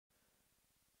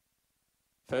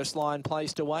First line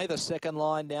placed away. The second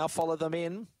line now follow them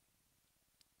in.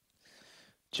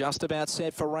 Just about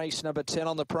set for race number 10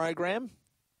 on the program.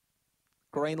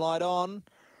 Green light on.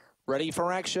 Ready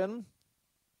for action.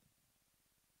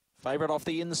 Favourite off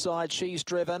the inside, She's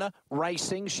Driven,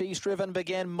 racing. She's Driven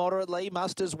began moderately,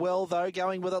 must as well though,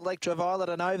 going with Electra Violet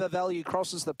and Overvalue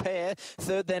crosses the pair.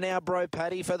 Third then our Bro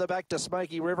Paddy, further back to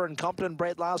Smoky River and Compton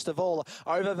Bred last of all.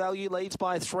 Overvalue leads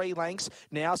by 3 lengths,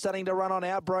 now starting to run on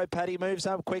our Bro Paddy, moves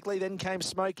up quickly, then came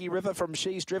Smoky River from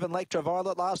She's Driven, Electra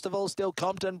Violet last of all, still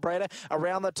Compton Bred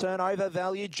around the turn.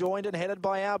 Overvalue joined and headed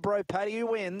by our Bro Paddy, who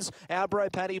wins. Our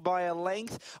Bro Paddy by a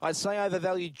length. I'd say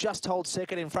Overvalue just holds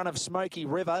second in front of Smoky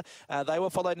River. They were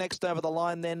followed next over the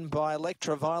line then by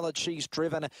Electra Violet. She's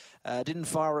Driven, didn't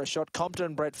fire a shot.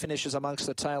 Compton Brett finishes amongst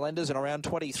the tail enders in around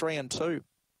 23 and 2.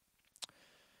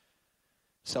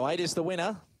 So 8 is the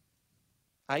winner.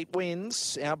 8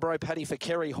 wins. Our Bro Paddy for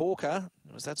Kerry Hawker.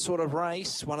 It was that sort of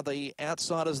race. One of the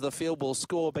outsiders of the field will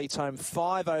score. Beats home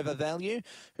 5 Overvalue,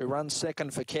 who runs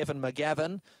second for Kevin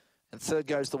McGavin. And third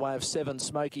goes the way of 7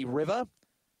 Smoky River.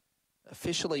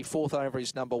 Officially fourth over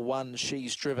is number 1,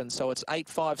 She's Driven. So it's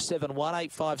 8-5-7-1,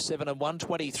 8-5-7-1,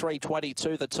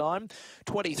 23-22 the time.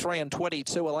 23 and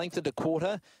 22, a length and a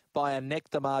quarter by a neck.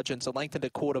 The margins, a length and a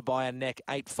quarter by a neck.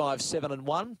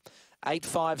 8-5-7-1.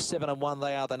 8-5-7-1,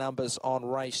 they are the numbers on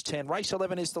race 10. Race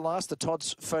 11 is the last, the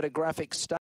Todd's photographic start.